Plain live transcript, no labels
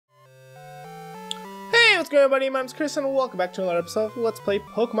what's going on, everybody? My name's Chris, and welcome back to another episode of Let's Play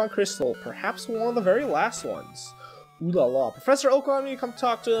Pokemon Crystal. Perhaps one of the very last ones. Ooh la la. Professor Oak wanted me to come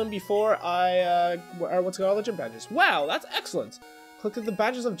talk to him before I, what's got all the gym badges. Wow, that's excellent! Collected the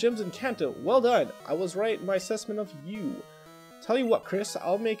badges of gyms in Kanto. Well done. I was right in my assessment of you. Tell you what, Chris,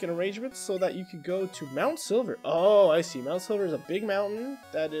 I'll make an arrangement so that you can go to Mount Silver. Oh, I see. Mount Silver is a big mountain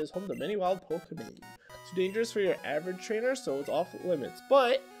that is home to many wild Pokemon. Too dangerous for your average trainer, so it's off limits.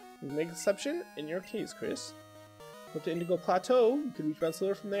 But we make an exception in your case, Chris. Go to Indigo Plateau, you can reach Mount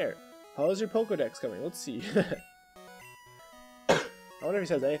Silver from there. How is your Pokedex coming? Let's see. I wonder if he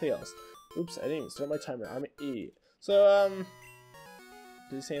says anything else. Oops, I didn't even start my timer. I'm at 8. So,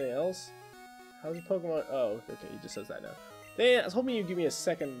 did he say anything else? How's your Pokemon? Oh, okay, he just says that now. Dang, I was hoping you'd give me a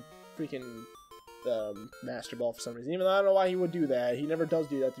second freaking Master Ball for some reason. Even though I don't know why he would do that. He never does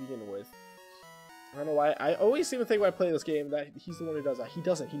do that to begin with. I don't know why. I always seem to think when I play this game that he's the one who does that. He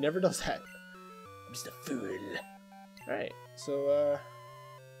doesn't. He never does that. I'm just a fool. Alright, so,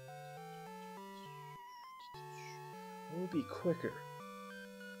 what would be quicker?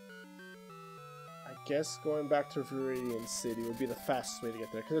 I guess going back to Viridian City would be the fastest way to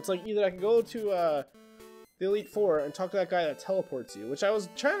get there. Because it's like either I can go to, the Elite Four and talk to that guy that teleports you, which I was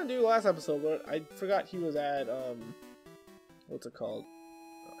trying to do last episode, but I forgot he was at, what's it called?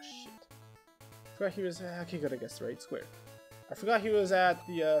 Oh, shit. I forgot he was, okay, good, I guess the right square. I forgot he was at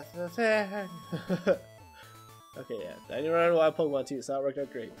the thing. Okay, yeah, I didn't run a lot of Pokemon too, so that worked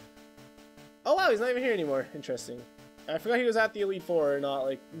out great. Oh wow, he's not even here anymore. Interesting. I forgot he was at the Elite Four, not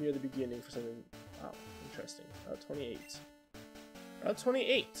like near the beginning for something. Wow, interesting. Route 28. Route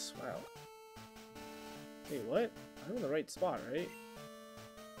 28, wow. Wait, what? I'm in the right spot, right?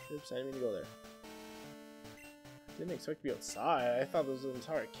 Oops, I didn't mean to go there. I didn't expect to be outside. I thought this was an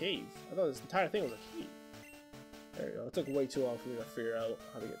entire cave. I thought this entire thing was a cave. There we go. It took way too long for me to figure out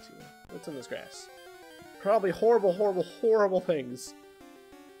how to get to it. What's in this grass? Probably horrible, horrible, horrible things.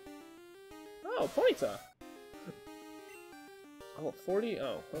 Oh, Ponyta! Oh, 40?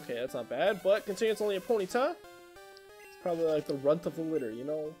 Oh, okay, that's not bad. But considering it's only a Ponyta, it's probably like the runt of the litter, you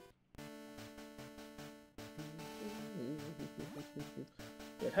know?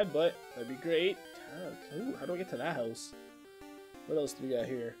 Good headbutt. That'd be great. Ooh, how do I get to that house? What else do we got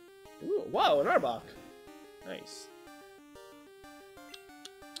here? Ooh, wow, an Arbok. Nice.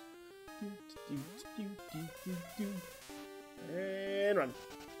 And run.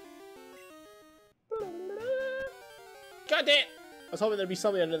 God damn! I was hoping there'd be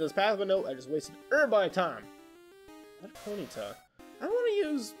something under this path, but no, I just wasted my time. What Ponyta? I don't want to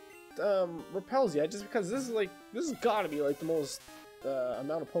use Repels yet, just because this has got to be like the most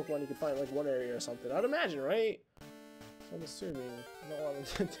amount of Pokemon you can find in like one area or something. I'd imagine, right? So I'm assuming.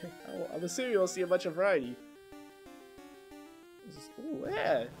 I'm assuming we'll see a bunch of variety. Ooh,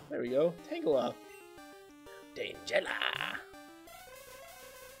 yeah, there we go. Tangela. Tangela.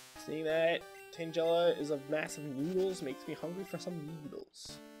 Seeing that Tangela is a mass of noodles makes me hungry for some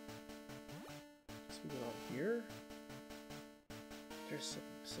noodles. What's going on here? There's some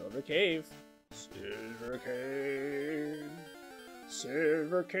Silver Cave. Silver Cave.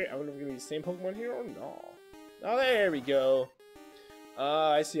 Silver Cave. I wonder if it's gonna be the same Pokemon here or no. Oh, there we go.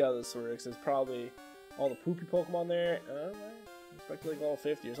 I see how this works. There's probably all the poopy Pokemon there. I expect like all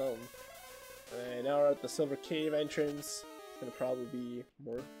 50 or something. And now we're at the Silver Cave entrance. It's gonna probably be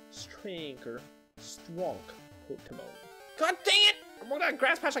more strong Pokemon. God dang it! I'm on that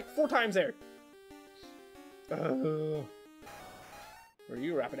grass patch like 4 times there. Were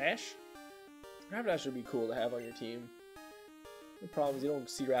you Rapidash? Rapidash would be cool to have on your team. The problem is you don't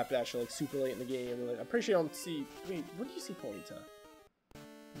see Rapidash like super late in the game. Like, I'm pretty sure you don't see. Wait, what do you see Ponyta?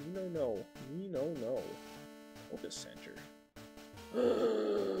 No. Focus Center.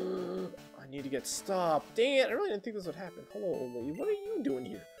 I need to get stopped. Dang it, I really didn't think this would happen. Hello, old lady. What are you doing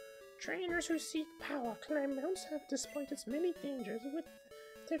here? Trainers who seek power climb mounts have, despite its many dangers, with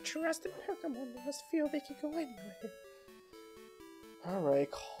their trusted Pokemon, they must feel they can go anywhere. Alright,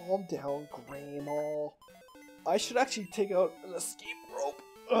 calm down, Grandma. I should actually take out an escape rope.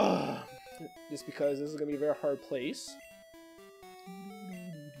 Ugh. Just because this is going to be a very hard place.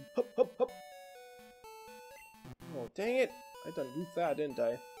 Hup, hup, hup. Oh, dang it. I done goofed that, didn't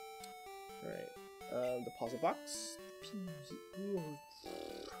I? Alright. Deposit box.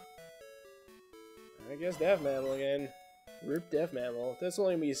 I guess Dev Mammal again. Rip Dev Mammal. That's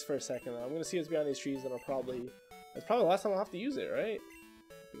only me for a second though. I'm gonna see what's behind these trees and I'll probably... That's probably the last time I'll have to use it, right?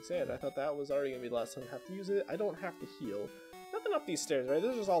 Like I said, I thought that was already gonna be the last time I have to use it. I don't have to heal. Nothing up these stairs, right?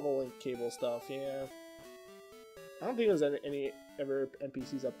 This is just all the link cable stuff, yeah. I don't think there's any ever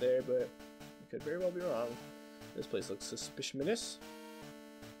NPCs up there, but I could very well be wrong. This place looks suspicious.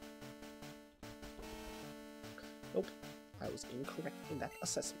 Nope. I was incorrect in that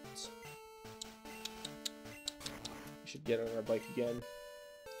assessment. We should get on our bike again.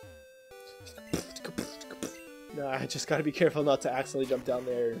 Nah, I just gotta be careful not to accidentally jump down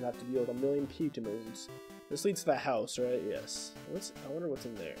there and have to deal with a million P-moons. This leads to that house, right? Yes. I wonder what's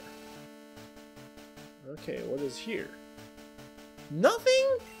in there. Okay, what is here?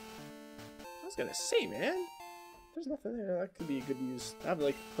 Nothing? I was gonna say, man. There's nothing there. That could be a good use. I have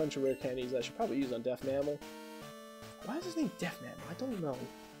like a bunch of rare candies I should probably use on Deaf Mammal. Why is his name Deaf Mammal? I don't know.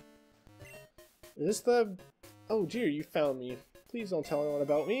 Is this the... Oh dear, you found me. Please don't tell anyone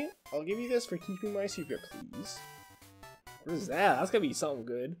about me. I'll give you this for keeping my secret, please. What is that? That's gonna be something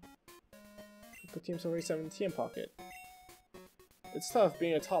good. Put TM7 TM pocket. It's tough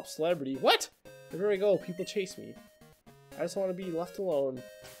being a top celebrity. What? Everywhere I go, people chase me. I just want to be left alone.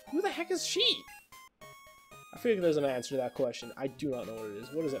 Who the heck is she? I feel like there's an answer to that question. I do not know what it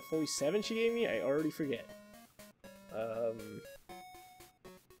is. What is that, 47 she gave me? I already forget. Steel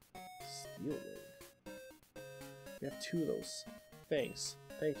Wing. We have 2 of those. Thanks.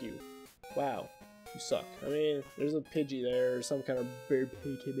 Thank you. Wow. You suck. I mean, there's a Pidgey there, or some kind of bird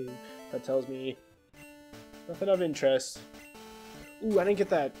Pidgey that tells me nothing of interest. Ooh, I didn't get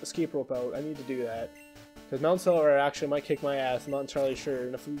that escape rope out. I need to do that. Because Mount Celebrate actually might kick my ass. I'm not entirely sure.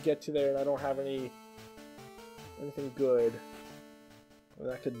 And if we get to there and I don't have anything good, well,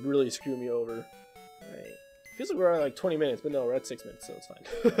 that could really screw me over. Alright. Feels like we're at like 20 minutes, but no, we're at 6 minutes, so it's fine.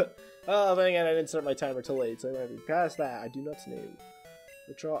 Oh, then again, I didn't start my timer till late, so I might be past that. I do not know.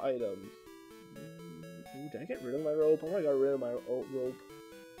 Withdraw item. Ooh, did I get rid of my rope? Oh, I got rid of my rope.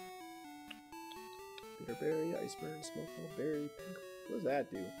 Bitterberry, Iceburn, Smokeball, Berry, Pink. What does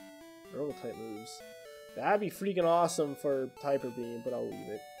that do? Normal type moves. That'd be freaking awesome for Hyper Beam, but I'll leave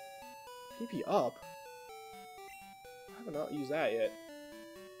it. PP up? I have not used that yet.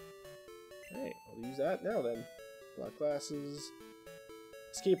 Alright, I'll use that now then. Black glasses.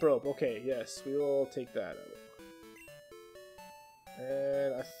 Escape rope. Okay, yes, we will take that out.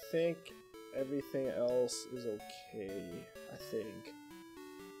 And I think everything else is okay. I think.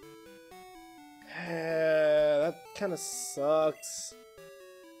 That kind of sucks.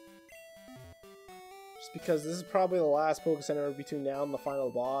 Just because this is probably the last Poké Center between now and the final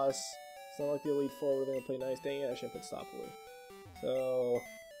boss. It's not like the Elite Four where they're gonna play nice. Dang it, I should have put stop away. So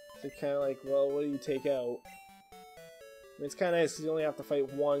it's kind of like, well, what do you take out? I mean, it's kind of nice because you only have to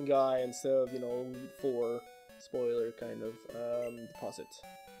fight one guy instead of, you know, Elite Four. Spoiler, kind of. Deposit.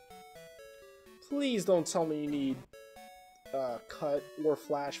 Please don't tell me you need cut or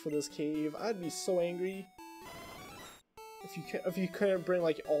flash for this cave. I'd be so angry if you couldn't bring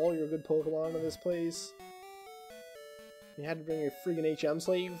like all your good Pokemon to this place. You had to bring your freaking HM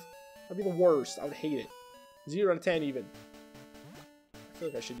slave. That'd be the worst. I would hate it. 0 out of 10 even. I feel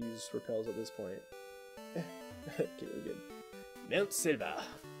like I should use repels at this point. Okay, we're good. Mount Silva.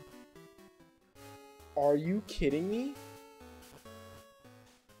 Are you kidding me?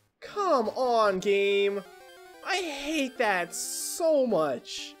 Come on, game. I hate that so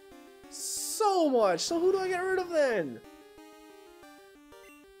much. So much. So who do I get rid of then?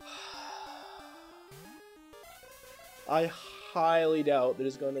 I highly doubt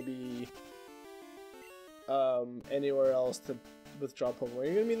there's going to be anywhere else to withdraw Pokemon.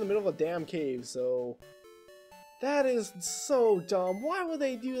 You're going to be in the middle of a damn cave, so... That is so dumb. Why would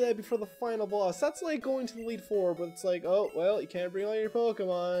they do that before the final boss? That's like going to the Elite Four, but it's like, oh, well, you can't bring all your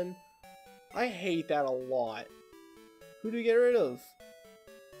Pokemon. I hate that a lot. Who do we get rid of?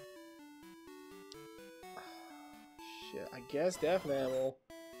 Shit, I guess Deaf Mammal.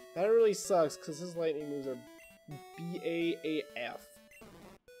 That really sucks, because his lightning moves are BAAF.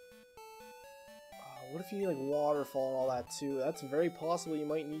 Oh, what if you need like Waterfall and all that too? That's very possible you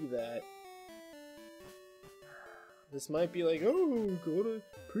might need that. This might be like, oh, go to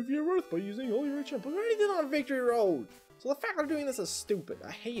prove your worth by using all your HM. But we already did it on Victory Road. So the fact they're doing this is stupid.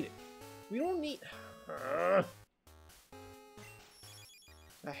 I hate it. We don't need... I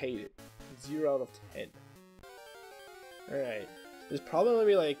hate it. 0 out of 10. Alright. There's probably going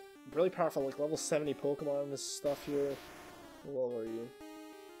to be like really powerful, like level 70 Pokemon in this stuff here. What level are you?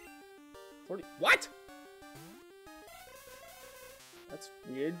 40. What? That's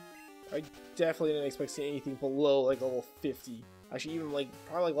weird. I definitely didn't expect to see anything below like level 50. Actually, even like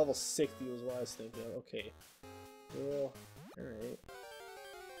probably like level 60 was what I was thinking. Okay. Well, alright.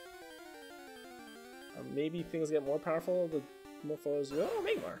 Maybe things get more powerful the more photos. Oh,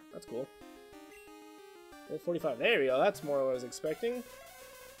 Magmar. That's cool. Level 45. There we go. That's more what I was expecting.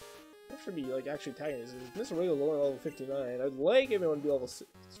 That should be like actually tagging this. Mr. Wiggle's only level 59. I'd like everyone to be level 6.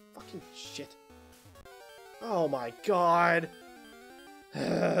 It's fucking shit. Oh my god.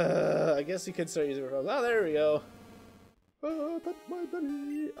 I guess you could start using repels. Oh, there we go. Pet my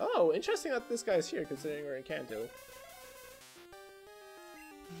belly. Oh, interesting that this guy's here, considering we're in Kanto.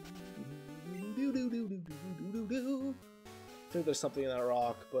 I think there's something in that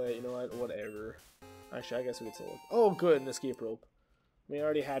rock, but you know what? Whatever. Actually, I guess we could still look. Oh, good, an escape rope. I mean, I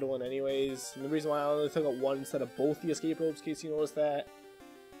already had one anyways. And the reason why I only took out one instead of both the escape ropes, in case you noticed that.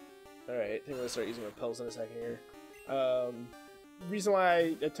 Alright, I think I'm gonna start using repels in a second here. The reason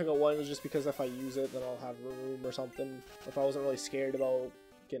why I took out one was just because if I use it, then I'll have room or something. If I wasn't really scared about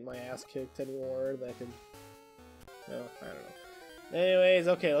getting my ass kicked anymore, then I could... No, I don't know. Anyways,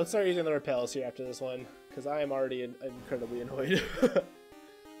 okay, let's start using the repels here after this one, because I am already incredibly annoyed.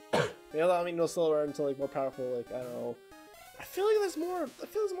 They allow me to slow around until like more powerful, like, I don't know. I feel like there's more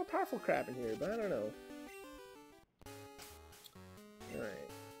powerful crap in here, but I don't know. Alright.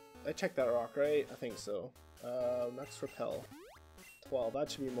 I checked that rock, right? I think so. Max repel. 12. That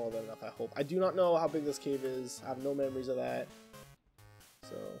should be more than enough, I hope. I do not know how big this cave is. I have no memories of that.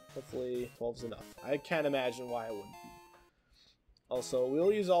 So, hopefully 12's enough. I can't imagine why it wouldn't be. Also,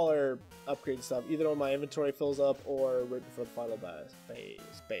 we'll use all our upgrade stuff, either when my inventory fills up or right before the final the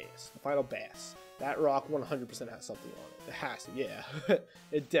final bass. That rock 100% has something on it. It has to, yeah.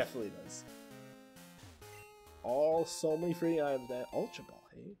 It definitely does. So many free items, man. Ultra Ball,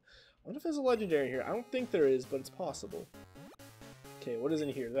 hey? I wonder if there's a legendary here. I don't think there is, but it's possible. Okay, what is in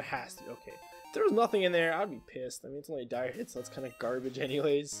here? There has to be. Okay. If there was nothing in there, I'd be pissed. I mean, it's only a dire hit, so that's kind of garbage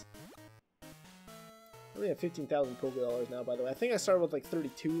anyways. I only have 15,000 Poké Dollars now, by the way. I think I started with like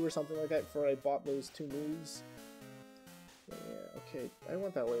 32 or something like that before I bought those two moves. Yeah, okay. I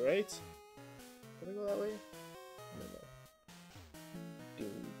went that way, right? Did I go that way? I don't know.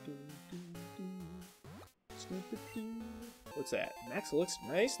 What's that? Max looks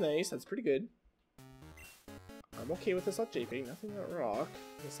nice, nice. That's pretty good. I'm okay with this up JP. Nothing that rock.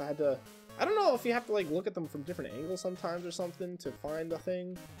 I guess I had to... I don't know if you have to like look at them from different angles sometimes or something to find the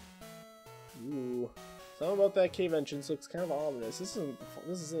thing. Ooh. Something about that cave entrance looks kind of ominous. This isn't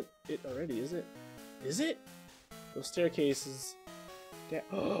it already, is it? Is it? Those staircases. Yeah.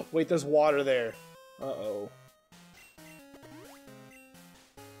 Oh, wait, there's water there. Uh-oh.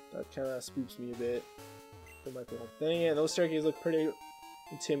 That kind of spooks me a bit. Then again, those staircases look pretty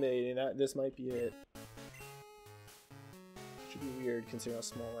intimidating. This might be it. Should be weird considering how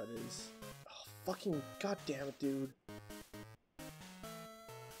small that is. Oh, fucking goddamn it, dude.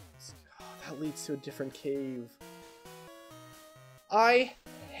 Oh, that leads to a different cave. I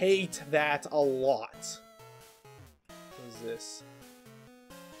hate that a lot. What is this?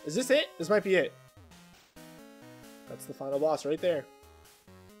 Is this it? This might be it. That's the final boss right there.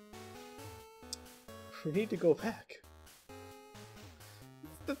 We need to go back.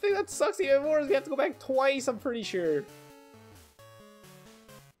 The thing that sucks even more is we have to go back twice, I'm pretty sure.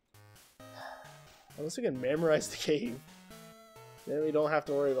 Unless we can memorize the cave. Then we don't have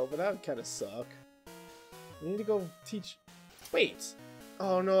to worry about it, but that would kind of suck. We need to go teach... Wait!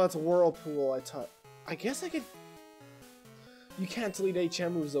 Oh no, that's a whirlpool. I guess I could... You can't delete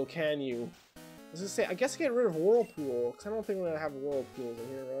HM moves though, can you? I was gonna say, I guess I get rid of whirlpool, because I don't think we're gonna have whirlpools in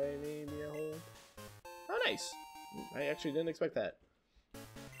here, right? Maybe I hope. Oh, nice. I actually didn't expect that.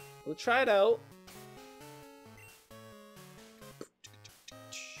 We'll try it out.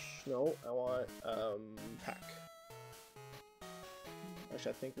 No, I want, pack.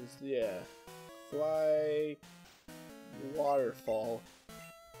 Actually, I think it's, yeah. Fly, waterfall.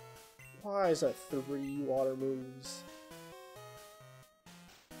 Why is that 3 water moves?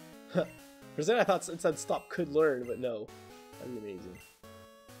 For a second I thought it said stop could learn, but no. That'd be amazing.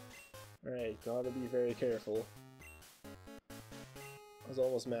 Alright, gotta be very careful. I was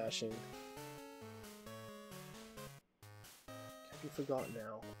almost mashing. Can't be forgotten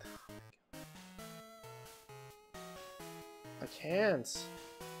now. Oh my god. I can't.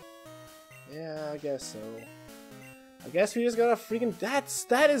 Yeah, I guess so. I guess we just gotta freaking...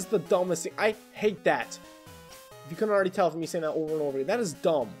 That is the dumbest thing. I hate that. If you couldn't already tell from me saying that over and over again, that is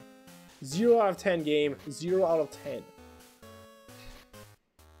dumb. 0 out of 10 game. 0 out of 10.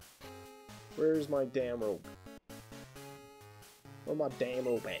 Where's my damn rope? Where's my damn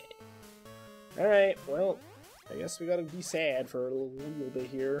rope at? Alright, well, I guess we gotta be sad for a little bit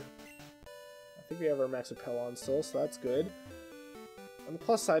here. I think we have our max repel on still, so that's good. On the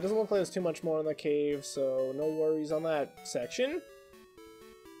plus side, doesn't look like there's too much more in the cave, so no worries on that section.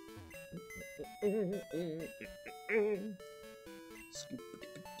 Who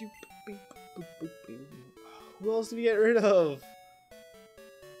else do we get rid of?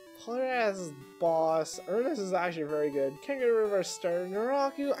 Polar-ass boss. Ernest is actually very good. Can't get rid of our star.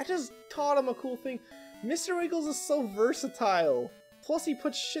 Naraku, I just taught him a cool thing. Mr. Wiggles is so versatile. Plus he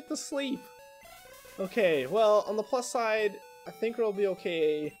puts shit to sleep. Okay, well, on the plus side, I think we'll be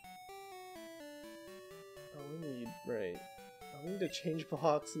okay. Oh, we need... Right. Oh, we need to change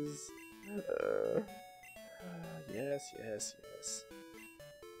boxes. Yes, yes, yes.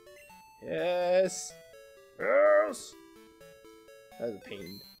 Yes! Yes! That was a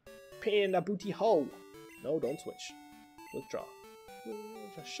pain. Pain in the booty hole! No, don't switch. Withdraw.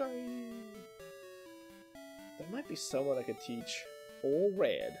 Shiny! There might be someone I could teach. All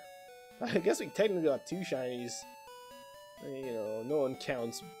red. I guess we technically got 2 shinies. You know, no one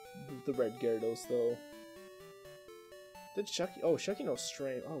counts the red Gyarados though. Did Shucky? Oh, Shucky knows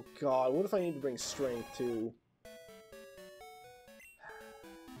strength. Oh god, what if I need to bring strength too?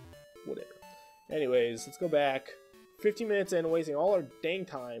 Whatever. Anyways, let's go back. 15 minutes in, wasting all our dang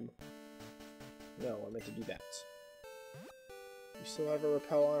time. No, I meant to do that. You still have a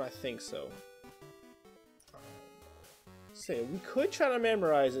repel on? I think so. Say, we could try to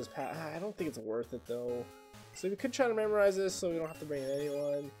memorize this path. I don't think it's worth it though. So we could try to memorize this so we don't have to bring in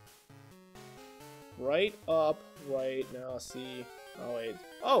anyone. Right up, right now, see. Oh wait.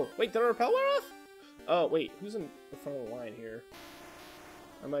 Oh, wait, did our repel wear off? Oh, wait, who's in the front of the line here?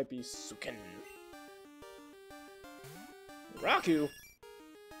 I might be Suken. Naraku!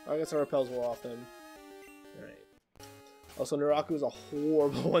 I guess our repels were off then. Alright. Also, Naraku is a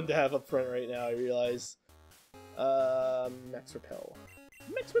horrible one to have up front right now, I realize. Max Repel.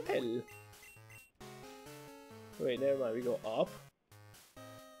 Max Repel! Wait, never mind, we go up?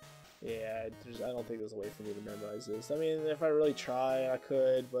 Yeah, I don't think there's a way for me to memorize this. I mean, if I really try, I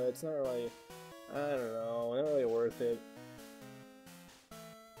could, but it's not really... I don't know, not really worth it.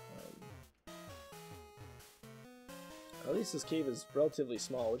 At least this cave is relatively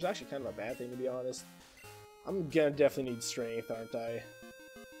small, which is actually kind of a bad thing, to be honest. I'm gonna definitely need strength, aren't I?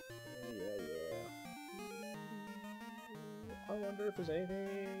 Yeah. I wonder if there's anything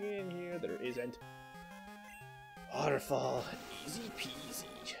in here. There isn't. Waterfall. Easy peasy.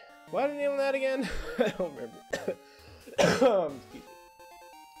 Why did I name that again? I don't remember.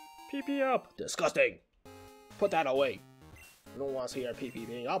 PP up. Disgusting. Put that away. I don't want to see our PP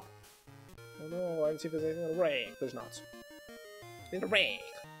being up. Oh no, I didn't see if there's anything in the rack. There's not. In the rack.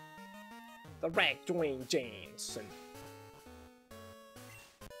 The rack Dwayne Jameson.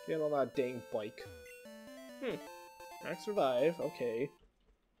 Get on that dang bike. Rack survive, okay.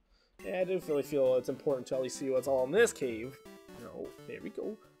 Yeah, I do really feel it's important to at least see what's all in this cave. No, there we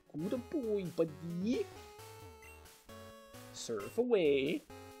go. Good boy, buddy. Surf away.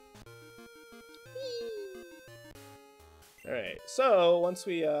 Alright, so once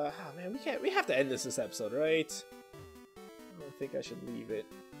we, oh man, we have to end this episode, right? I don't think I should leave it.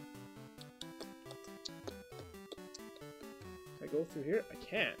 Can I go through here? I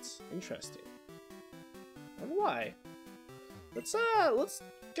can't. Interesting. I wonder why. Let's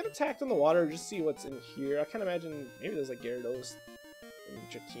get attacked in the water, just see what's in here. I can't imagine, maybe there's like Gyarados and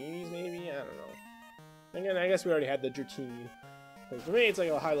Dratini's maybe? I don't know. Again, I guess we already had the Dratini. Like, for me, it's like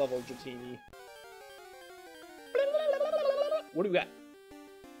a high level Dratini. What do we got?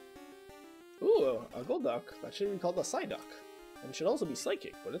 Ooh, a gold duck. That should be called a Psyduck. And it should also be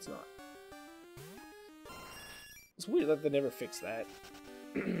psychic, but it's not. It's weird that they never fixed that.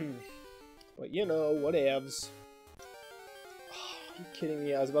 But you know, whatevs. Oh, are you kidding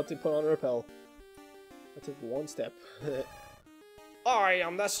me? I was about to put on a repel. I took one step. I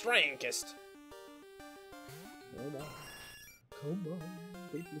am the strongest. Come on. Come on.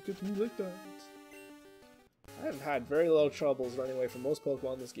 Don't look at me like that. I've had very little troubles running away from most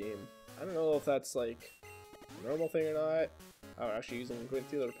Pokemon in this game. I don't know if that's like a normal thing or not. Oh, actually using going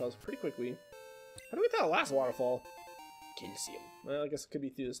through the repels pretty quickly. How do we get that last waterfall? Calcium. Well, I guess it could be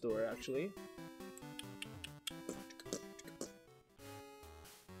through this door actually.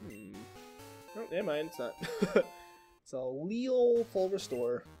 Oh, never mind, it's not. It's a Leo full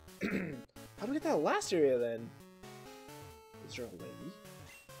restore. How do we get that last area then? Is there a way?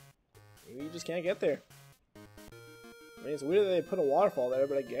 Maybe you just can't get there. I mean, it's weird that they put a waterfall there,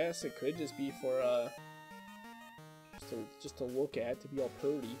 but I guess it could just be for, just to look at, to be all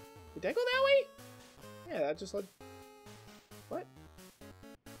pretty. Did that go that way? Yeah, that just led... What?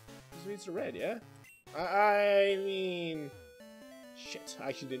 This leads to red, yeah? I mean... Shit, I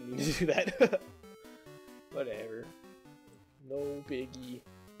actually didn't mean to do that. Whatever. No biggie.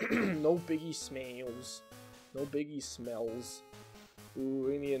 No biggie smells. No biggie smells. Ooh,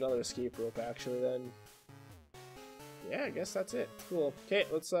 we need another escape rope, actually, then. Yeah, I guess that's it. Cool. Okay,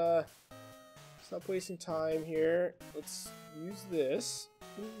 let's stop wasting time here. Let's use this.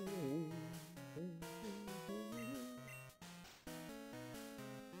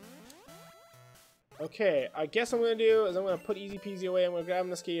 Okay, I guess what I'm gonna do is I'm gonna put Easy Peasy away. I'm gonna grab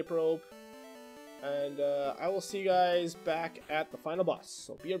an escape rope. and I will see you guys back at the final boss.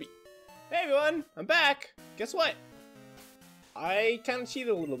 So BRB. Hey everyone, I'm back. Guess what? I kind of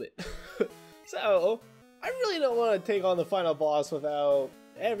cheated a little bit. So I really don't want to take on the final boss without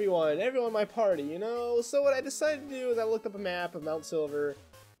everyone in my party, you know? So what I decided to do is I looked up a map of Mount Silver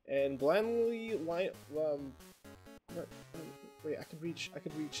and blindly wait, I could reach,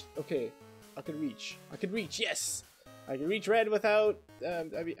 okay. I could reach, yes! I can reach red without,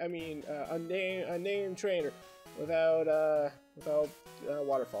 unnamed trainer, without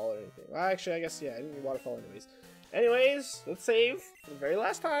waterfall or anything. Well, actually, I guess, yeah, I didn't need waterfall anyways. Anyways, let's save for the very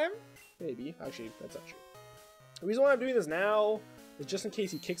last time. Maybe. Actually, that's not true. The reason why I'm doing this now is just in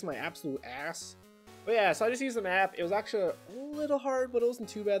case he kicks my absolute ass. But yeah, so I just used the map. It was actually a little hard, but it wasn't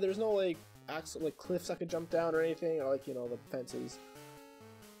too bad. There's no, like, cliffs I could jump down or anything, or, like, you know, the fences.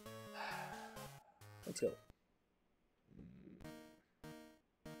 Let's go.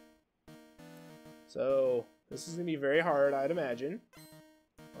 So, this is going to be very hard, I'd imagine.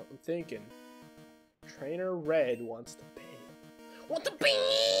 I'm thinking. Trainer Red wants to ban. Want to ban!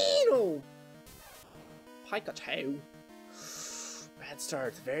 Oh! Pikachu. Bad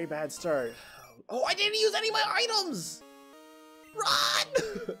start. Very bad start. Oh, I didn't use any of my items!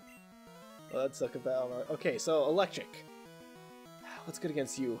 Run! Well, that sucked about. Okay, so electric. What's good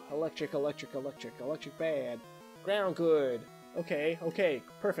against you? Electric bad. Ground good. Okay,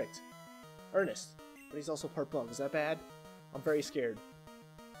 perfect. Ernest. But he's also part bug. Is that bad? I'm very scared.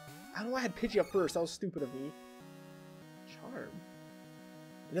 I don't know why I had Pidgey up first. That was stupid of me. Charm.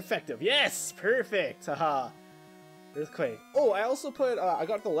 Ineffective. Yes! Perfect! Haha. Earthquake. Oh, I also put, I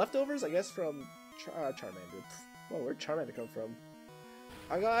got the leftovers, I guess, from Charmander. Whoa, where'd Charmander come from?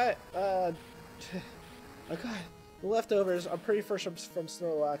 I got the leftovers, I'm pretty sure from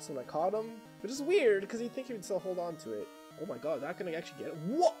Snorlax when I caught him. Which is weird, because you'd think he would still hold on to it. Oh my god, not gonna actually get it.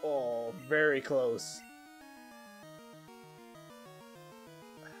 Whoa! Oh, very close.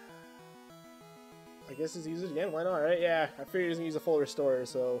 I guess just use it again, why not, right? Yeah, I figured he was gonna use a full restore,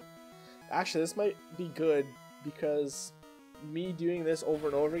 so... Actually, this might be good, because me doing this over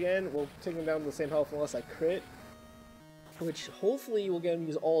and over again will take him down to the same health unless I crit. Which hopefully will get him to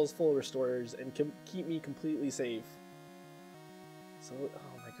use all his full restorers and keep me completely safe. So,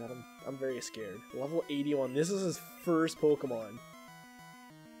 oh my god, I'm very scared. Level 81, this is his first Pokemon.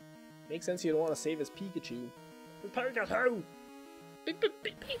 Makes sense you'd want to save his Pikachu. Pikachu!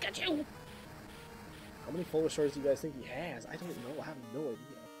 Pikachu! How many full restores do you guys think he has? I don't know, I have no idea.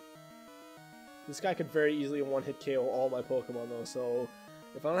 This guy could very easily one-hit KO all my Pokemon though, so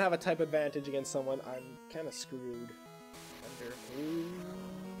if I don't have a type advantage against someone, I'm kind of screwed.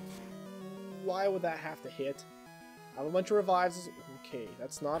 Why would that have to hit? I have a bunch of revives. Okay,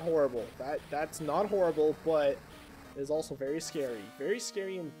 that's not horrible. That's not horrible, but it is also very scary. Very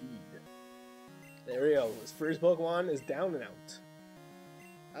scary indeed. There we go. His first Pokemon is down and out.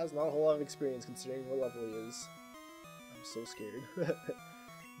 That's not a whole lot of experience considering what level he is. I'm so scared.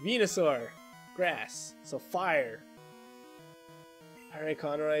 Venusaur. Grass. So fire. Alright,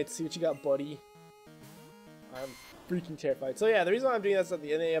 Conrad, let's see what you got, buddy. I'm freaking terrified. So yeah, the reason why I'm doing this at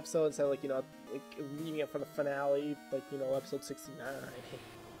the end of the episode instead of, like, you know, like, leaving it for the finale, like, you know, episode 69.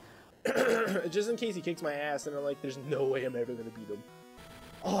 Just in case he kicks my ass and I'm like, there's no way I'm ever gonna beat him.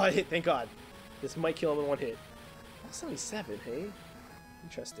 Oh, I hit, thank god. This might kill him in one hit. Oh, 77, hey?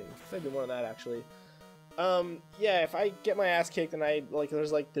 Interesting. I think I did more than that, actually. Yeah, if I get my ass kicked and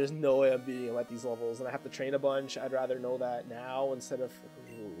there's no way I'm beating him at these levels and I have to train a bunch, I'd rather know that now instead of...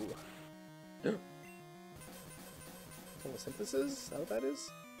 Ooh. Photosynthesis? Is that what that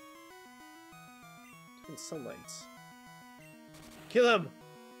is? In sunlight. Kill him!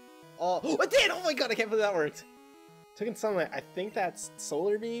 Oh, I did! Oh my god, I can't believe that worked! Took in sunlight. I think that's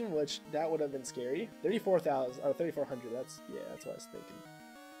solar beam, which that would have been scary. 34,000 or 3,400. That's what I was thinking.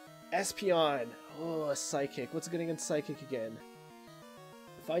 Espeon. Oh, a psychic. What's good against psychic again?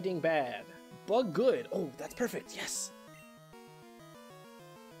 Fighting bad. Bug good. Oh, that's perfect. Yes.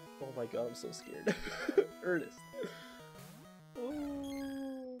 Oh my god, I'm so scared. Ernest.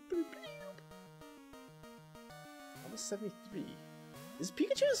 Oh, almost 73. Is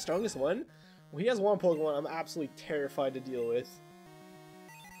Pikachu the strongest one? Well, he has one Pokemon I'm absolutely terrified to deal with.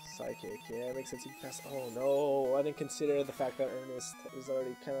 Psychic, yeah, it makes sense. He can pass. Oh no, I didn't consider the fact that Ernest is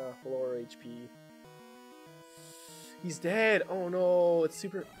already kind of lower HP. He's dead. Oh no, it's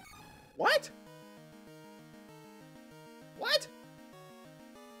super. What? What?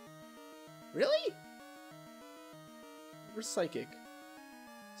 Really? Where's Psychic?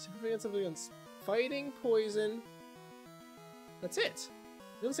 Super against fighting, poison. That's it.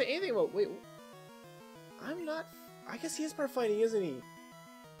 It doesn't say anything about. Wait. I'm not. I guess he is part fighting, isn't he?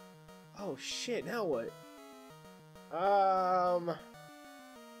 Oh shit, now what?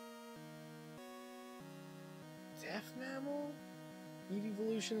 Death Mammal?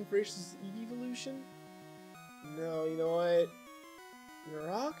 Evolution versus Evolution? No, you know what?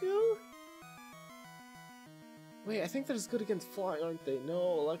 Naraku? Wait, I think they're as good against flying, aren't they?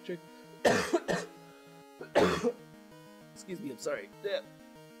 No, electric. Excuse me, I'm sorry.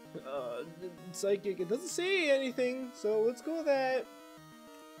 Psychic, it doesn't say anything, so let's go with that.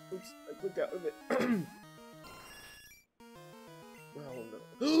 Oops, I clicked out of it. Oh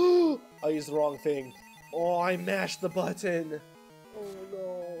no. I used the wrong thing. Oh, I mashed the button. Oh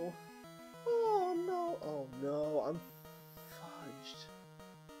no. Oh no. Oh no, I'm fudged.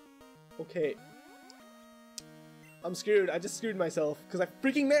 Okay. I'm screwed. I just screwed myself because I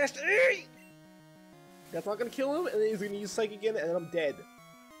freaking mashed. That's not gonna kill him, and then he's gonna use Psychic again, and then I'm dead.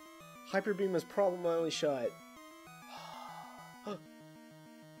 Hyper Beam is probably my only shot.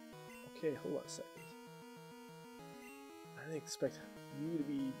 Okay, hold on a second. I didn't expect you to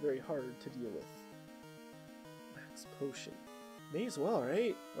be very hard to deal with. Max Potion. May as well,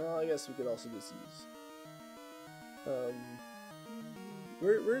 right? Well, I guess we could also just use...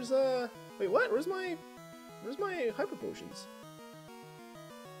 Where's wait, what? Where's my Hyper Potions?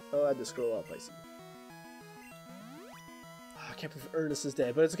 Oh, I had to scroll up, I see. Oh, I can't believe Ernest is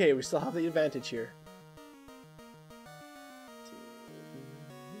dead, but it's okay, we still have the advantage here.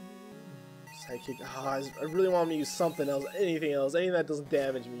 Psychic. Oh, I really want him to use something else, anything that doesn't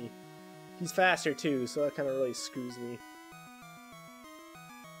damage me. He's faster too, so that kind of really screws me.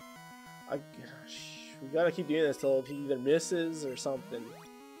 Gosh, we gotta keep doing this till he either misses or something.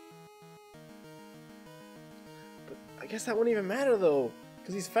 But I guess that wouldn't even matter though,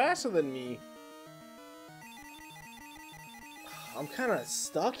 because he's faster than me. I'm kind of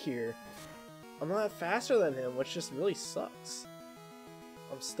stuck here. I'm not faster than him, which just really sucks.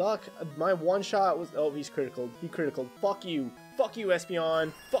 I'm stuck. My one shot was... Oh, he's critical. He critical. Fuck you. Fuck you,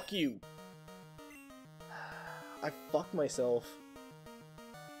 Espeon. Fuck you. I fucked myself.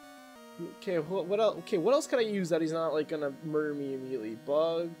 Okay, what else? Okay, what else can I use that he's not like gonna murder me immediately?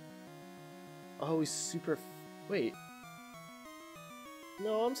 Bug. Oh, he's super. Wait.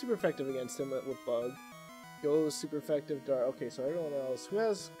 No, I'm super effective against him with Bug. Go super effective. Dart. Okay, so everyone else who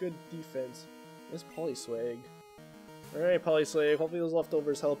has good defense is Polyswag. Alright, Polyswag, hopefully those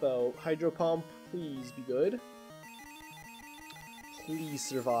leftovers help out. Hydro Pump, please be good. Please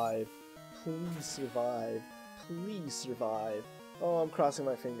survive. Please survive. Please survive. Oh, I'm crossing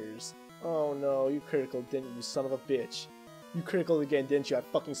my fingers. Oh no, you critical, didn't you, you son of a bitch. You critical again, didn't you? I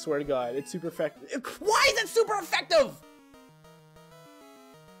fucking swear to God, it's super effective. Why is it super effective?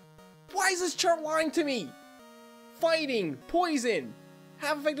 Why is this chart lying to me? Fighting, poison,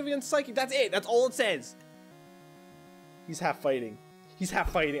 half effective against Psychic, that's it, that's all it says. He's half fighting. He's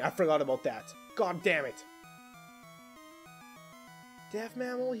half fighting. I forgot about that. God damn it. Death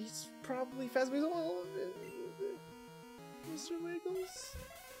Mammal, he's probably fast. Oh, Mr. Wiggles?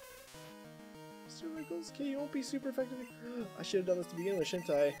 Mr. Wiggles? Okay, you won't be super effective. I should have done this to begin with, shouldn't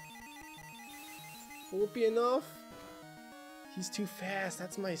I? Will it be enough? He's too fast.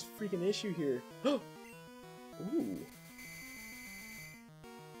 That's my freaking issue here. Ooh.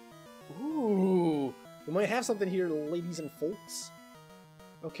 Ooh. We might have something here, ladies and folks.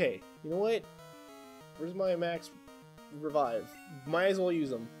 Okay, you know what? Where's my max revive? Might as well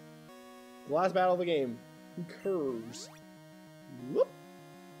use them. The last battle of the game. Who cares? Whoop!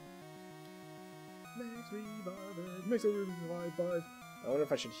 Max revive, max revive 5. I wonder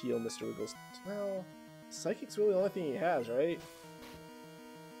if I should heal Mr. Wiggles. Well, Psychic's really the only thing he has, right?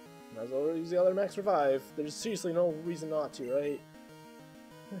 Might as well use the other max revive. There's seriously no reason not to, right?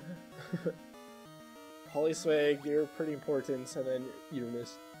 Polyswag, you're pretty important, and then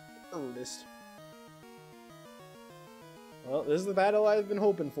Ernest. Well, this is the battle I've been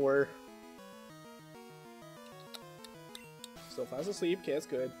hoping for. Still fast asleep, okay, that's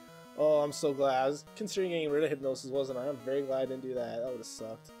good. Oh, I'm so glad. I was considering getting rid of Hypnosis, wasn't I? I'm very glad I didn't do that. That would have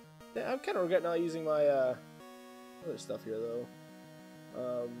sucked. Yeah, I'm kind of regretting not using my other stuff here, though.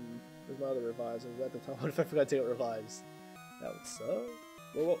 There's my other revives. I was at the top. What if I forgot to take out revives? That would suck.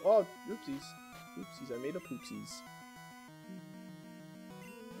 Whoa, oh, oopsies. Oopsies, I made up oopsies.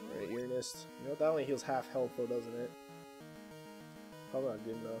 Alright, Ernest. You know what, that only heals half health though, doesn't it? Probably not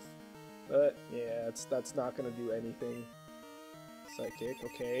good enough. But, yeah, that's not gonna do anything. Psychic,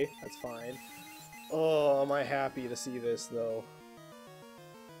 okay, that's fine. Oh, am I happy to see this, though.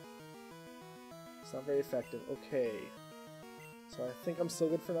 It's not very effective. Okay. So I think I'm still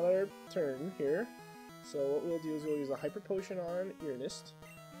good for another turn here. So what we'll do is we'll use a Hyper Potion on Ernest.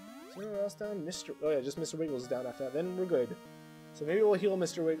 Is anyone else down? Oh yeah, just Mr. Wiggles is down after that. Then we're good. So maybe we'll heal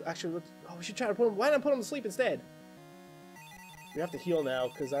Mr. Wiggle. Actually, we should try to put him. Why not put him to sleep instead? We have to heal now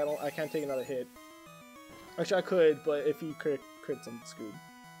because I can't take another hit. Actually, I could, but if he crits, I'm screwed.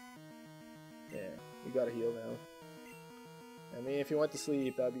 Yeah, we gotta heal now. I mean, if he went to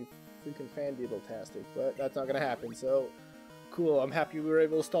sleep, that'd be freaking fandiddle-tastic, but that's not gonna happen. So, cool. I'm happy we were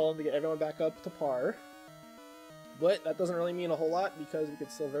able to stall him to get everyone back up to par. But that doesn't really mean a whole lot because we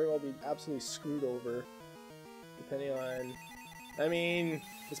could still very well be absolutely screwed over, depending on. I mean,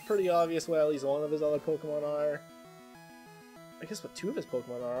 it's pretty obvious what at least one of his other Pokemon are. I guess what two of his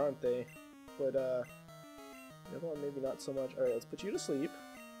Pokemon are, aren't they? But the other one maybe not so much. Alright, let's put you to sleep.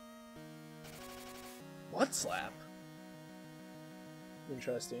 What slap?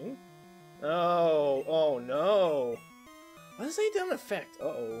 Interesting. Oh no! Why does it doesn't affect?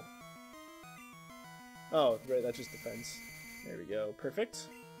 Uh-oh. Oh, right, that's just defense. There we go. Perfect.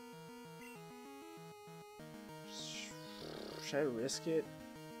 Should I risk it?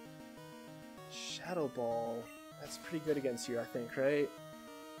 Shadow Ball. That's pretty good against you, I think, right?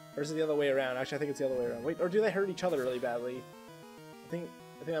 Or is it the other way around? Actually, I think it's the other way around. Wait, or do they hurt each other really badly? I think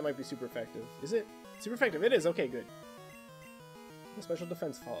that might be super effective. Is it? Super effective. It is. Okay, good. Special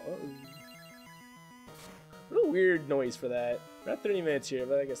defense fall. Uh-oh. What a weird noise for that. We're at 30 minutes here,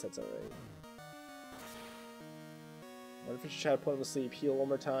 but I guess that's alright. What if we should try to put him to sleep, heal one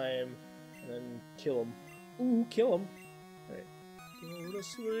more time, and then kill him? Ooh, kill him. Alright. Go to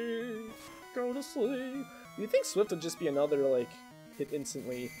sleep. Go to sleep. Do you think Swift would just be another, like, hit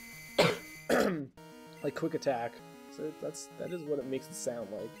instantly, like, quick attack? So that is what it makes it sound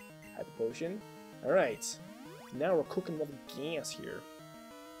like. Hyper Potion. Alright. Now we're cooking with gas here.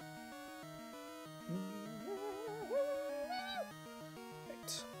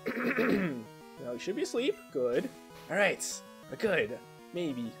 Right. Now he should be asleep. Good. Alright. Good.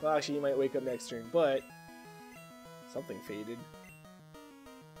 Maybe. Well, actually, he might wake up next turn, but something faded.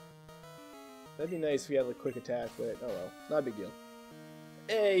 That'd be nice if he had a quick attack, but oh well. Not a big deal.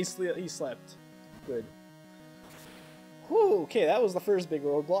 Hey, he slept. Good. Whew, okay, that was the first big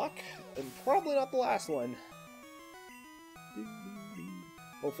roadblock, and probably not the last one.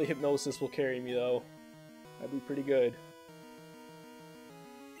 Hopefully Hypnosis will carry me, though. That'd be pretty good.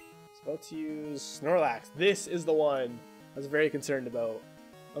 I was about to use Snorlax. This is the one I was very concerned about.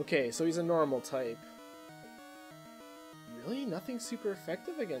 Okay, so he's a normal type. Really? Nothing super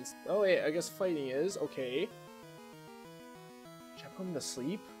effective against... Oh, wait, I guess fighting is. Okay. Should I put him to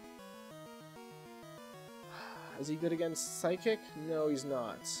sleep? Is he good against Psychic? No, he's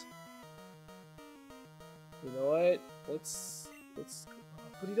not. You know what? Let's...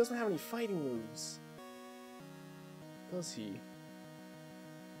 But he doesn't have any fighting moves. Does he?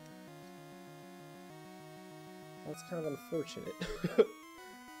 That's kind of unfortunate.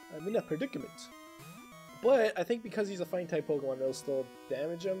 I'm in a predicament. But I think because he's a fighting type Pokemon, it'll still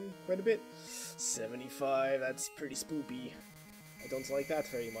damage him quite a bit. 75, that's pretty spoopy. I don't like that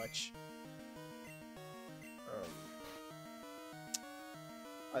very much.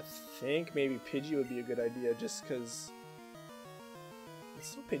 I think maybe Pidgey would be a good idea just because there's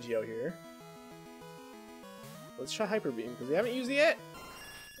still Pidgey out here. Let's try Hyper Beam because we haven't used it yet.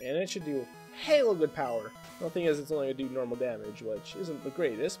 And it should do hella good power. The only thing is it's only going to do normal damage, which isn't the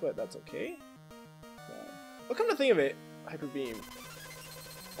greatest, but that's okay. Well, come to think of it, Hyper Beam.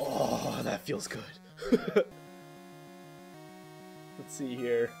 Oh, that feels good. Let's see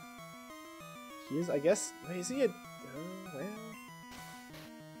here. He is, I guess, wait, is he a... well...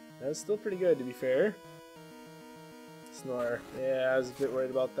 That's still pretty good, to be fair. Snore. Yeah, I was a bit worried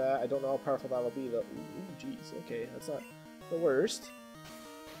about that. I don't know how powerful that'll be, though. Ooh, jeez. Okay, that's not the worst.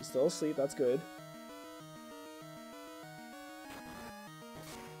 He's still asleep. That's good.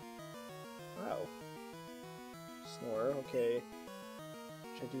 Wow. Snore. Okay.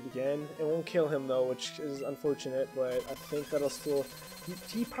 Should I do it again? It won't kill him, though, which is unfortunate, but I think that'll still...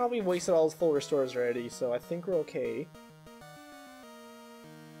 He probably wasted all his full restores already, so I think we're okay.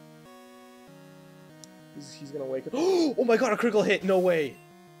 He's gonna wake up. Oh my god, a critical hit! No way!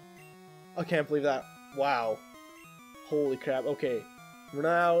 I can't believe that. Wow. Holy crap. Okay. We're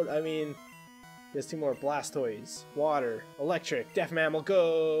out. I mean, there's two more. Blastoise, Water, Electric, Deaf Mammal,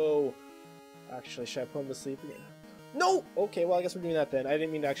 go! Actually, should I put him to sleep again? No! Okay, well, I guess we're doing that then. I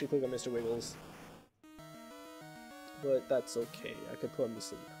didn't mean to actually click on Mr. Wiggles. But that's okay. I could put him to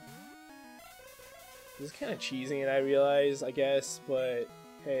sleep. This is kind of cheesing it, I realize, I guess, but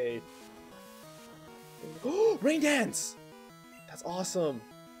hey. Oh, Rain Dance! That's awesome.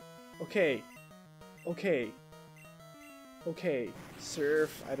 Okay. Okay. Okay.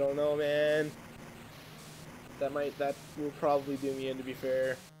 Surf. I don't know, man. That will probably do me in, to be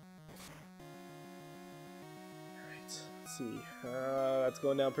fair. Alright. Let's see. That's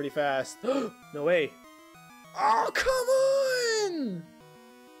going down pretty fast. No way. Oh, come on!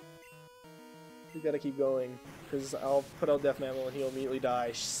 We gotta keep going, because I'll put out Death Mammal and he'll immediately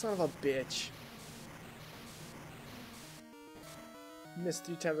die. Son of a bitch. Missed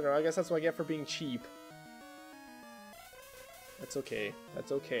 3 times in a row. I guess that's what I get for being cheap. That's okay.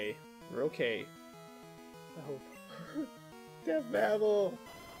 That's okay. We're okay. I hope. Death Mammal!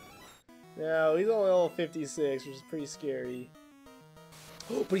 No, he's only level 56, which is pretty scary.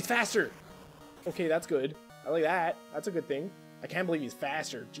 Oh, but he's faster! Okay, that's good. I like that. That's a good thing. I can't believe he's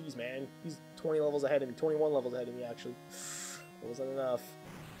faster. Jeez, man. He's 20 levels ahead of me. 21 levels ahead of me, actually. That wasn't enough.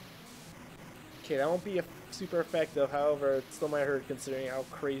 Okay, that won't be super effective. However, it still might hurt considering how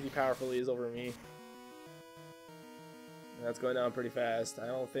crazy powerful he is over me. And that's going down pretty fast. I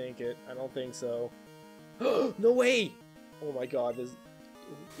don't think so. No way! Oh my god, this...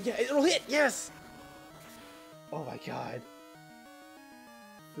 Yeah, it'll hit! Yes! Oh my god.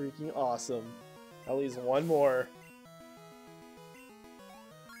 Freaking awesome. At least one more.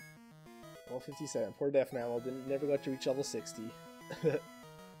 Level 57. Poor Death Mammal. Never got to reach level 60.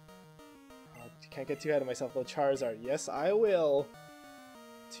 Can't get too ahead of myself though. Charizard. Yes, I will.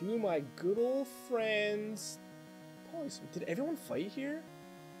 To my good old friends. Did everyone fight here?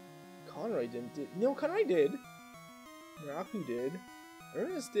 Conroy didn't. No, Conroy did. Raku did.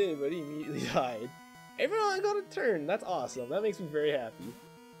 Ernest did, but he immediately died. Everyone got a turn. That's awesome. That makes me very happy.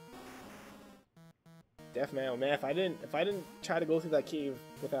 Death Mammal, man. If I didn't try to go through that cave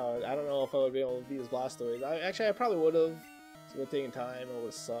without, I don't know if I would be able to beat his Blastoise. I probably would have. It would have taken time. It would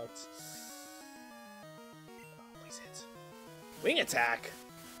have sucked. Oh, please hit. Wing attack.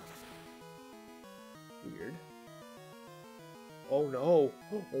 Weird. Oh no!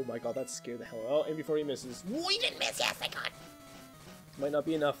 Oh my god, that scared the hell out. Oh, and before he misses. Whoa, he didn't miss! Yes, thank god! Might not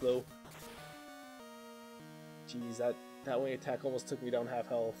be enough though. Jeez, that wing attack almost took me down half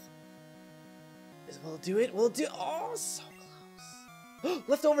health. Will it do it? Will it do it? Oh, so close!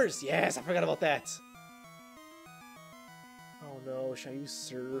 Leftovers! Yes, I forgot about that! Oh no, should I use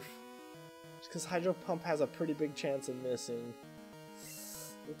Surf? Just because Hydro Pump has a pretty big chance of missing.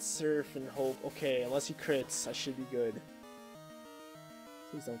 Let's Surf and hope. Okay, unless he crits, I should be good.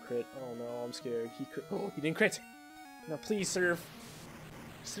 Please don't crit. Oh no, I'm scared. Oh, he didn't crit! Now please, Surf!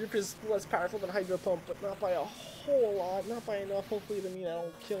 Surf is less powerful than Hydro Pump, but not by a whole lot. Not by enough, hopefully, to mean I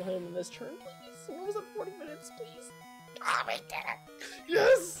don't kill him in this turn. Please! What was it? 40 minutes, please? Oh, we did it!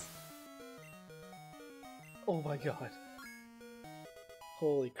 Yes! Oh my god.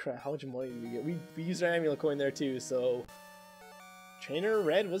 Holy crap, how much money did we get? We used our Amulet coin there too, so... Trainer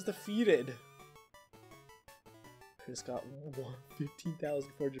Red was Chris got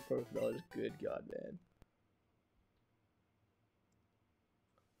 $15,444. Good god, man.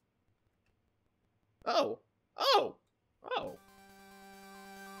 Oh! Oh! Oh!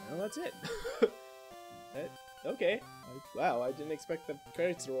 Well, that's it. Okay. Wow, I didn't expect the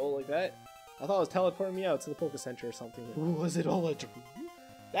credits to roll like that. I thought it was teleporting me out to the Poké Center or something. Ooh, was it all a dream?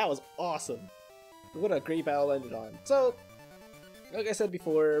 That was awesome. What a great battle ended on. So, like I said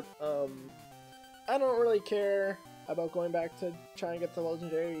before, I don't really care about going back to try and get the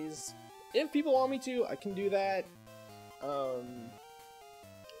legendaries. If people want me to, I can do that.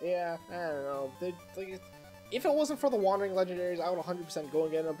 Yeah, I don't know. If it wasn't for the wandering legendaries, I would 100% go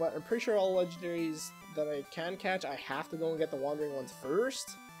and get them, but I'm pretty sure all legendaries that I can catch, I have to go and get the wandering ones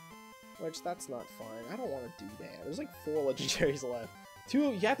first. Which, that's not fun. I don't want to do that. There's like 4 legendaries left.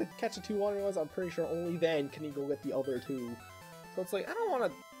 You have to catch the 2 wandering ones, I'm pretty sure only then can you go get the other 2. So it's like, I don't want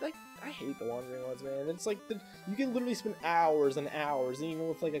to, like, I hate the wandering ones, man. It's like, you can literally spend hours and hours, and even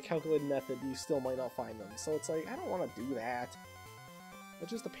with like a calculated method, you still might not find them. So it's like, I don't want to do that.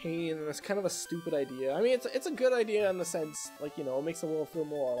 It's just a pain, and it's kind of a stupid idea. I mean, it's a good idea in the sense, like, you know, it makes the world feel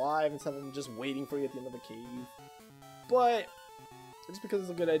more alive instead of them just waiting for you at the end of the cave. But, just because it's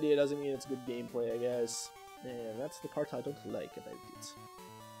a good idea doesn't mean it's good gameplay, I guess. And that's the part I don't like about it.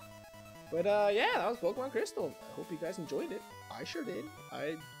 But, yeah, that was Pokemon Crystal. I hope you guys enjoyed it. I sure did.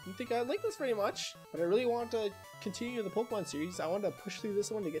 I didn't think I'd like this very much, but I really want to continue the Pokemon series. I wanted to push through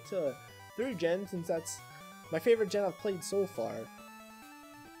this one to get to 3rd gen, since that's my favorite gen I've played so far.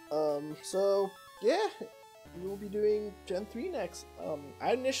 So, yeah, we will be doing Gen 3 next.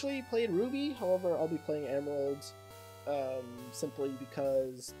 I initially played Ruby, however, I'll be playing Emerald, simply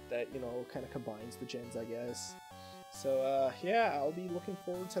because that, you know, kind of combines the gens, I guess. So, yeah, I'll be looking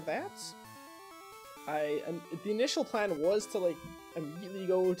forward to that. The initial plan was to, like, immediately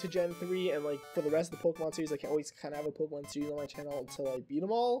go to Gen 3, and, like, for the rest of the Pokemon series, I can always kind of have a Pokemon series on my channel until I beat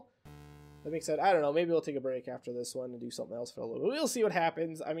them all. That being said, I don't know, maybe we'll take a break after this one and do something else for a little bit. We'll see what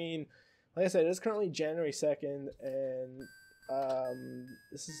happens. I mean, Like I said, it's currently January 2nd, and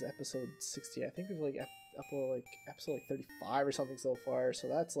this is episode 60. I think we've like uploaded like episode like 35 or something so far. So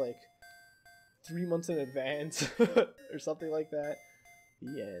that's like 3 months in advance or something like that.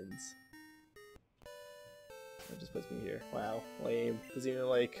 The ends. That just puts me here. Wow, lame. Because you're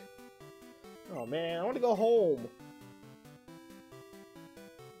like, oh man, I want to go home.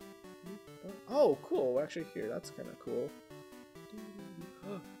 Oh, cool. We're actually here. That's kind of cool.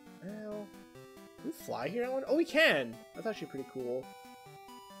 Well, can we fly here? Oh, we can. That's actually pretty cool.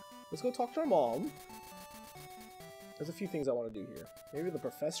 Let's go talk to our mom. There's a few things I want to do here. Maybe the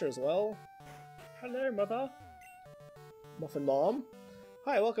professor as well. Hello, mother. Muffin mom.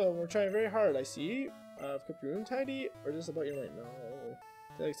 Hi, welcome. We're trying very hard, I see. I've kept your room tidy, or just about your night? No.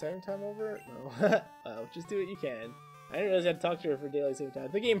 Daylight saving time over? No. Just do what you can. I didn't realize I had to talk to her for daylight saving time.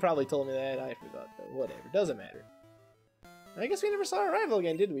 The game probably told me that. I forgot, but whatever. Doesn't matter. I guess we never saw our rival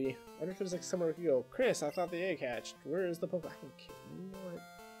again, did we? I wonder if there's like somewhere we could go. Chris, I thought the egg hatched. Where is the Pokemon? I don't care. You know what?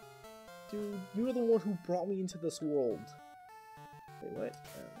 Dude, you were the one who brought me into this world. Wait,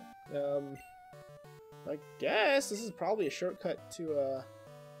 what? I guess this is probably a shortcut to, well,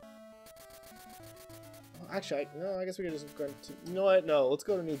 actually, no, I guess we could just go to, you know what? No, let's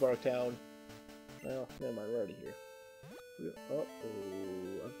go to New Barktown. Well, never mind, we're already here. Uh-oh,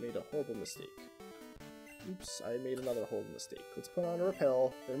 I've made a horrible mistake. Oops, I made another horrible mistake. Let's put on a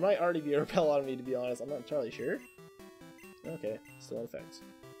repel. There might already be a repel on me, to be honest. I'm not entirely sure. Okay, still in effect.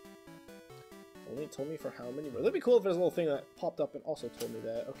 Only told me for how many. That'd be cool if there's a little thing that popped up and also told me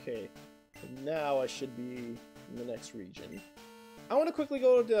that. Okay, so now I should be in the next region. I want to quickly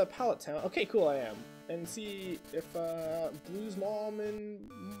go to Pallet Town. Okay, cool, I am. And see if Blue's mom and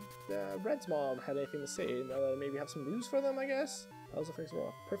Red's mom had anything to say. And maybe have some news for them, I guess. That was the first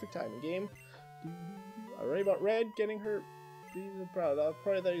one. Perfect timing game. I worry about Red getting hurt. He's proud.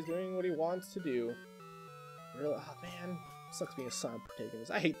 Probably that he's doing what he wants to do. Really? Oh man, sucks being a silent protagonist.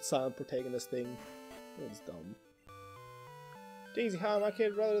 I hate silent protagonist thing. It's dumb. Daisy, hi, my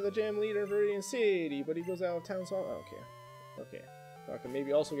kid brother, the gym leader of Viridian City, but he goes out of town, so okay. Okay. I can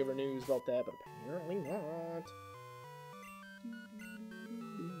maybe also give her news about that, but apparently not.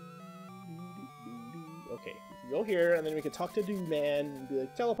 Okay, we can go here, and then we can talk to Dude Man and be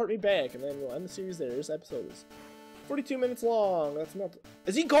like, teleport me back, and then we'll end the series there. This episode is 42 minutes long. That's not.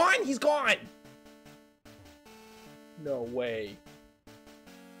 Is he gone? He's gone! No way.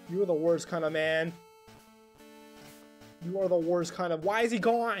 You are the worst kind of man. You are the worst kind of. Why is he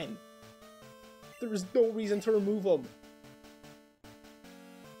gone? There is no reason to remove him.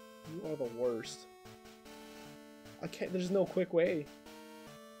 You are the worst. I can't. There's no quick way.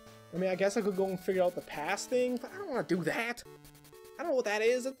 I mean, I guess I could go and figure out the pass thing, but I don't want to do that. I don't know what that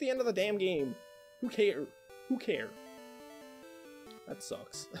is. At the end of the damn game. Who cares? Who cares? That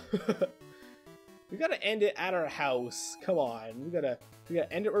sucks. We gotta end it at our house. Come on. We gotta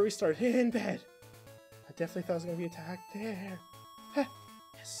end it where we start. In bed. I definitely thought I was gonna be attacked there.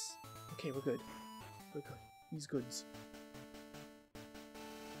 Yes. Okay, we're good. We're good. These goods.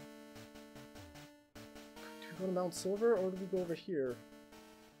 Do we go to Mount Silver or do we go over here?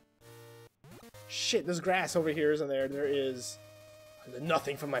 Shit, there's grass over here, isn't there? There is. I learned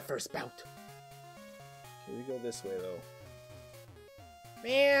nothing from my first bout. Okay, we go this way, though.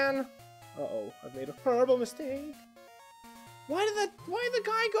 Man! Uh-oh, I've made a horrible mistake. Why did the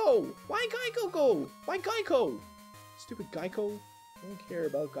guy go? Why Geico go? Why Geico? Stupid Geico. I don't care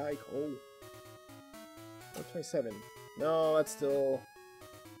about Geico. 127. No, that's still...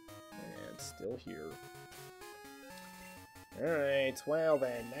 Yeah, it's still here. Alright, well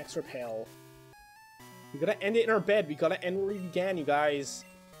then, max repel. We gotta end it in our bed. We gotta end where we began, you guys.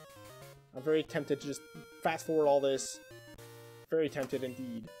 I'm very tempted to just fast forward all this. Very tempted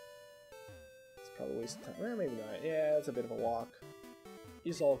indeed. It's probably a waste of time. Well, maybe not. Yeah, it's a bit of a walk.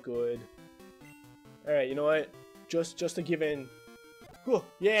 It's all good. Alright, you know what? Just to give in. Whew,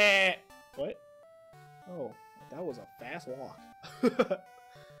 yeah! What? Oh, that was a fast walk.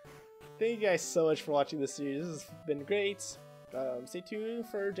 Thank you guys so much for watching this series. This has been great. Stay tuned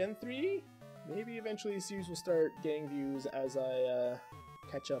for Gen 3. Maybe eventually the series will start getting views as I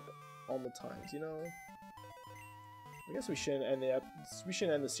catch up on the times, you know? I guess we shouldn't end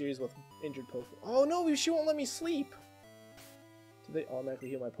the series with injured Pokemon. Oh no, she won't let me sleep! Did they automatically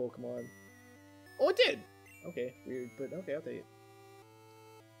heal my Pokemon? Oh, it did! Okay, weird, but okay, I'll take it.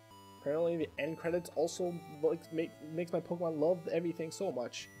 Apparently the end credits also makes my Pokemon love everything so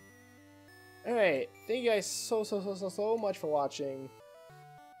much. Alright, thank you guys so much for watching.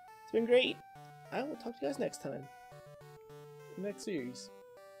 It's been great. I will talk to you guys next time. Next series.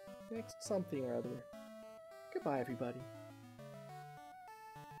 Next something or other. Goodbye, everybody.